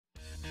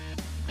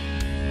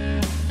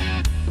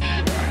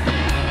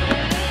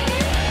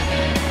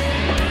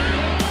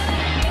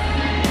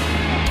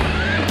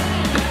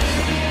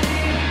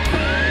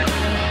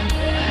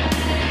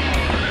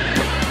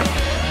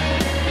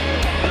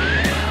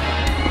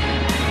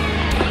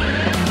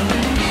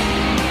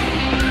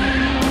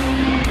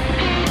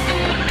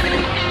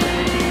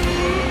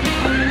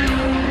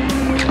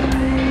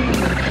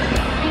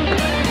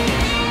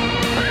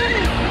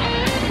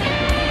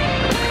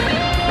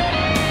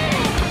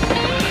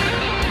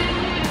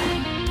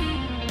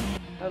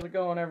it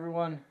going,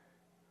 everyone?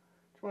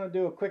 Just want to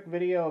do a quick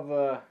video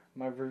of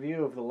my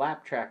review of the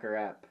Lap Tracker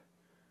app.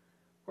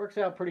 Works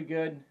out pretty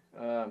good.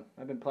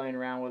 I've been playing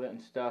around with it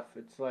and stuff.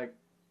 It's like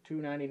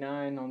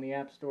 $2.99 on the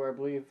App Store, I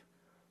believe.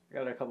 I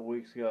got it a couple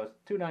weeks ago. It's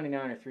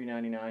 $2.99 or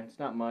 $3.99. It's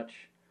not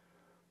much,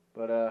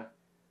 but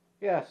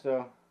yeah. So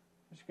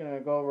I'm just gonna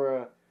go over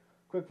a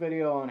quick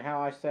video on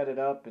how I set it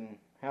up and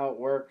how it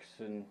works,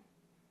 and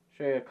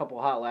show you a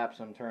couple hot laps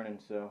I'm turning.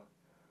 So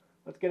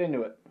let's get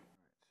into it.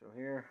 So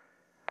here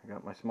I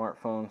got my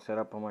smartphone set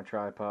up on my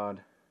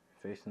tripod,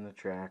 facing the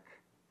track.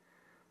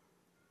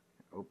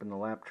 Open the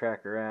Lap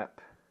Tracker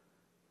app.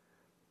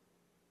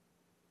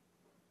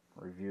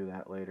 Review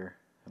that later.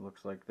 It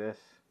looks like this.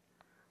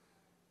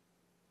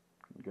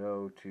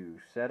 Go to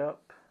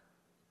Setup.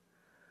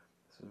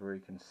 This is where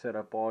you can set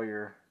up all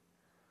your,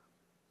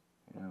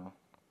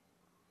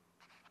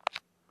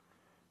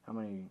 how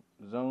many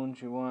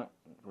zones you want,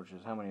 which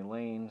is how many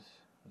lanes,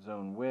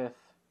 zone width,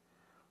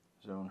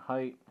 zone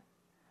height,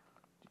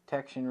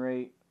 detection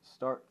rate,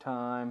 start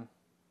time,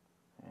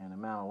 and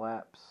amount of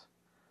laps.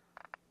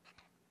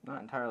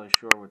 Not entirely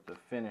sure what the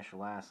finish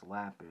last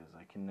lap is.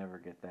 I can never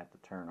get that to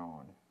turn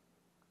on.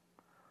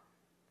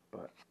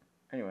 But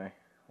anyway,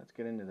 let's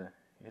get into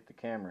hit the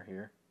camera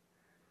here.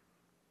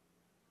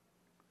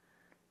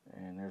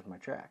 And there's my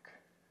track.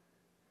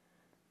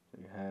 So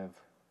you have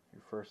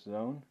your first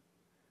zone.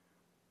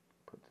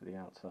 Put to the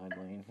outside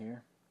lane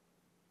here.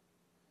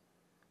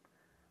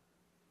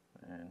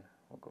 And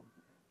we'll go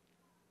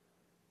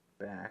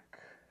back.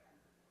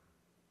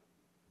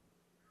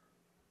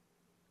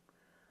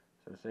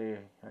 So say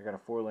I got a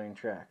 4-lane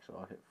track, so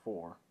I'll hit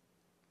 4.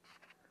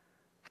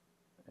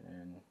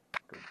 And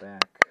go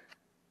back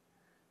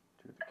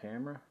to the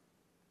camera.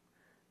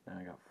 Now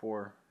I got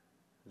 4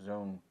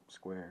 zone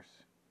squares.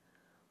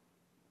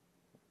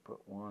 Put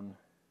 1.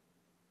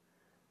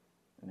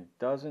 And it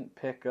doesn't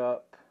pick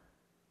up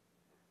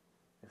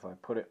if I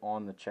put it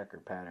on the checker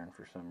pattern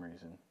for some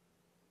reason.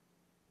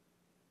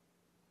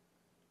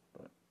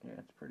 But yeah,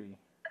 it's pretty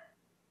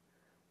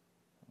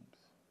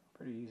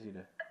easy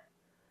to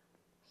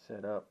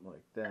set up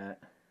like that.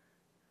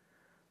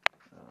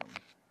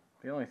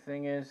 The only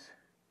thing is,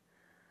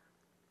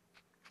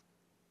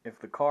 if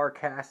the car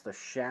casts a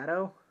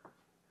shadow,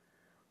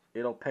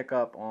 it'll pick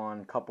up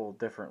on a couple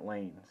different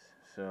lanes.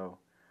 So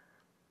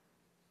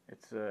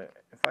it's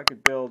if I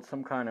could build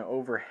some kind of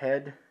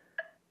overhead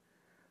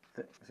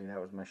see, that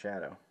was my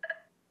shadow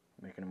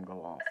making them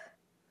go off.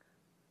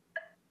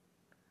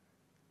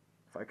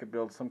 If I could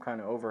build some kind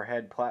of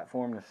overhead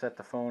platform to set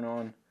the phone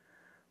on,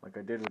 like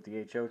I did with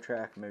the HO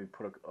track, maybe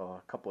put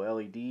a couple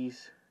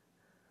LEDs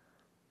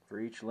for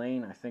each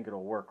lane, I think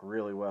it'll work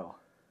really well.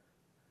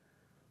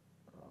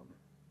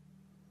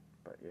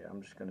 But yeah,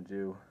 I'm just going to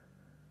do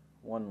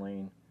 1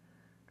 lane,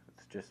 because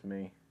it's just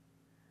me.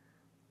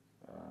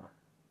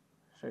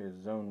 Show you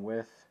the zone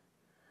width.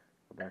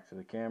 Go back to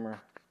the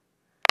camera.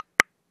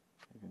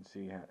 You can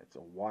see how it's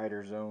a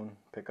wider zone,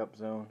 pickup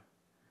zone.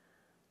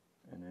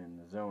 And then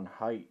the zone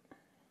height,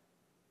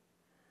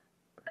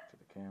 back to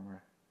the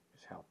camera,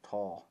 is how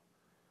tall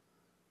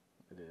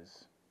it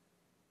is.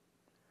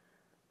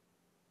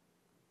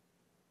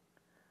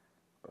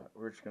 But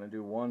we're just going to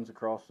do 1s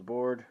across the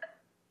board.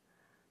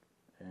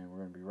 And we're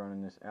going to be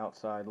running this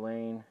outside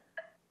lane.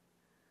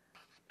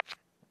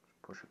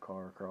 Push a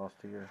car across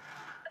here.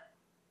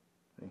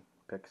 See,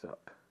 picks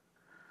up.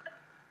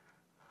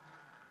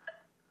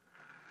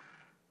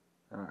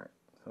 Alright,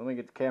 so let me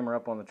get the camera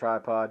up on the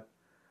tripod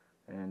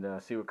and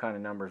see what kind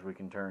of numbers we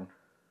can turn.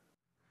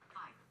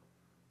 5,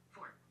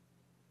 4,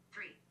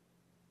 3,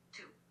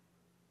 2,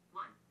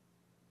 1.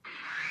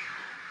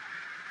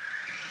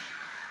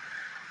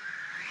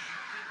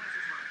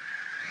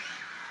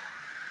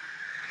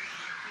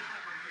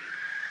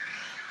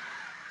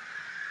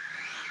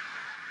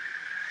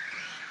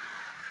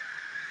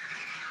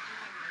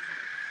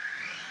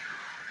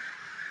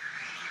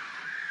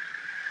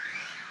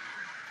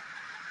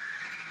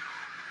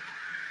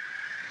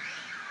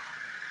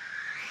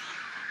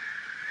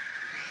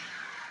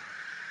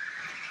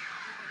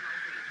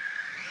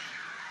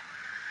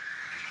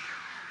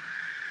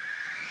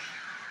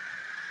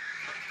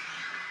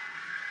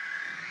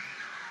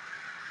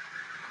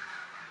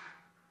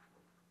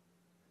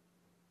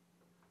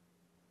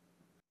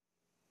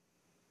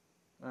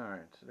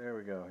 Alright, so there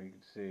we go. You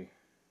can see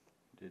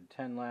did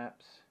 10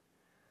 laps.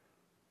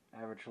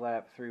 Average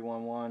lap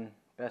 3:11.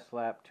 Best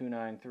lap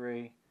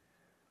 2:93.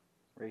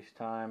 Race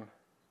time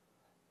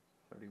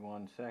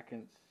 31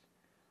 seconds.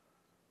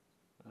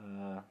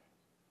 Can't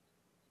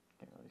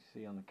really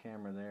see on the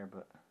camera there,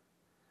 but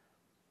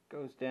it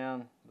goes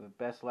down. The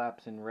best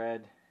lap's in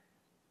red.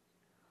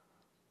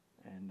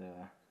 And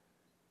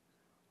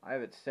I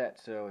have it set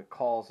so it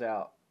calls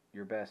out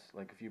your best.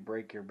 Like if you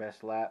break your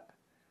best lap,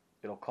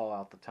 it'll call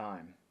out the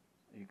time.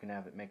 You can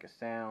have it make a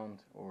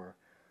sound, or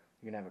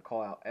you can have it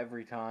call out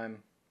every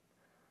time,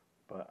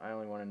 but I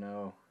only want to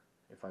know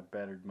if I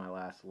bettered my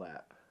last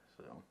lap.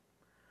 So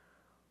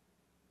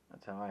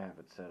that's how I have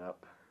it set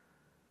up.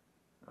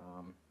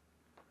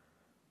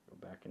 Go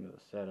back into the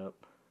setup.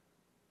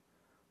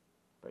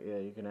 But yeah,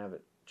 you can have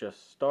it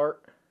just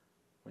start.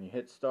 When you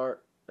hit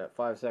start, that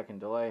 5-second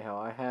delay, how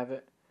I have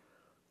it.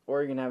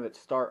 Or you can have it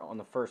start on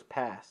the first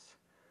pass,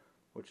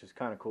 which is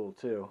kind of cool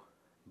too.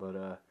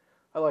 But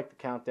I like the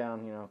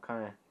countdown, you know,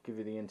 kind of give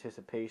you the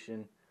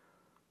anticipation.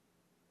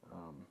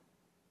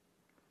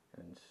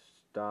 And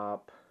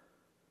stop.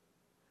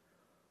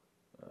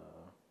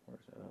 Where's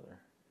that other?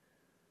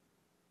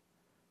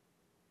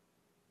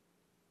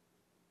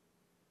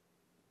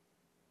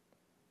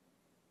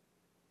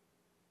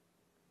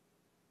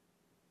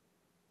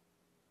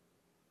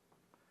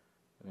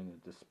 And in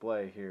the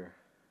display here,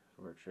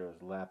 where it shows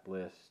lap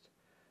list,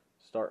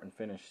 start and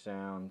finish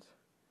sounds,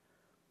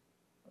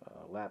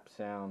 lap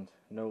sound,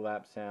 no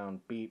lap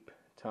sound, beep,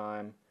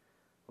 time,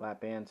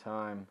 lap and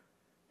time,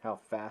 how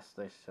fast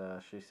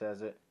she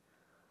says it,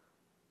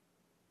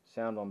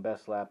 sound on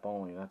best lap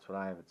only, that's what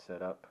I have it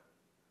set up.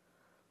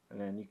 And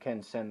then you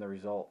can send the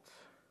results,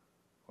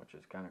 which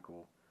is kind of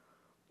cool,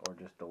 or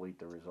just delete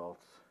the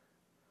results.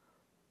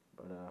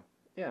 But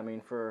yeah, I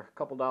mean, for a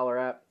couple dollar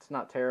app, it's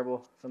not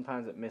terrible.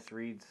 Sometimes it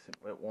misreads,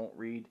 it won't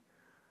read.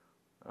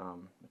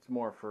 It's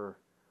more for,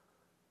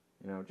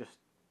 you know, just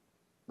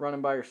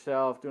running by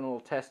yourself, doing a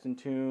little test and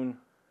tune,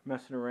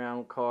 messing around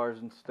with cars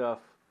and stuff.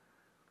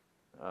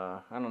 I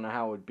don't know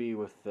how it would be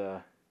with,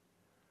 you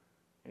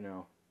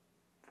know,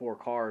 4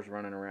 cars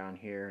running around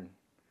here and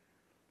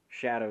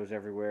shadows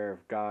everywhere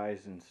of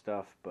guys and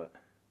stuff, but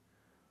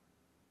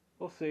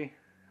we'll see.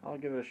 I'll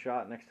give it a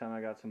shot next time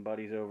I got some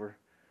buddies over.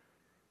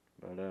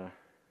 But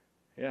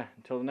yeah,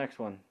 until the next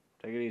one,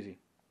 take it easy.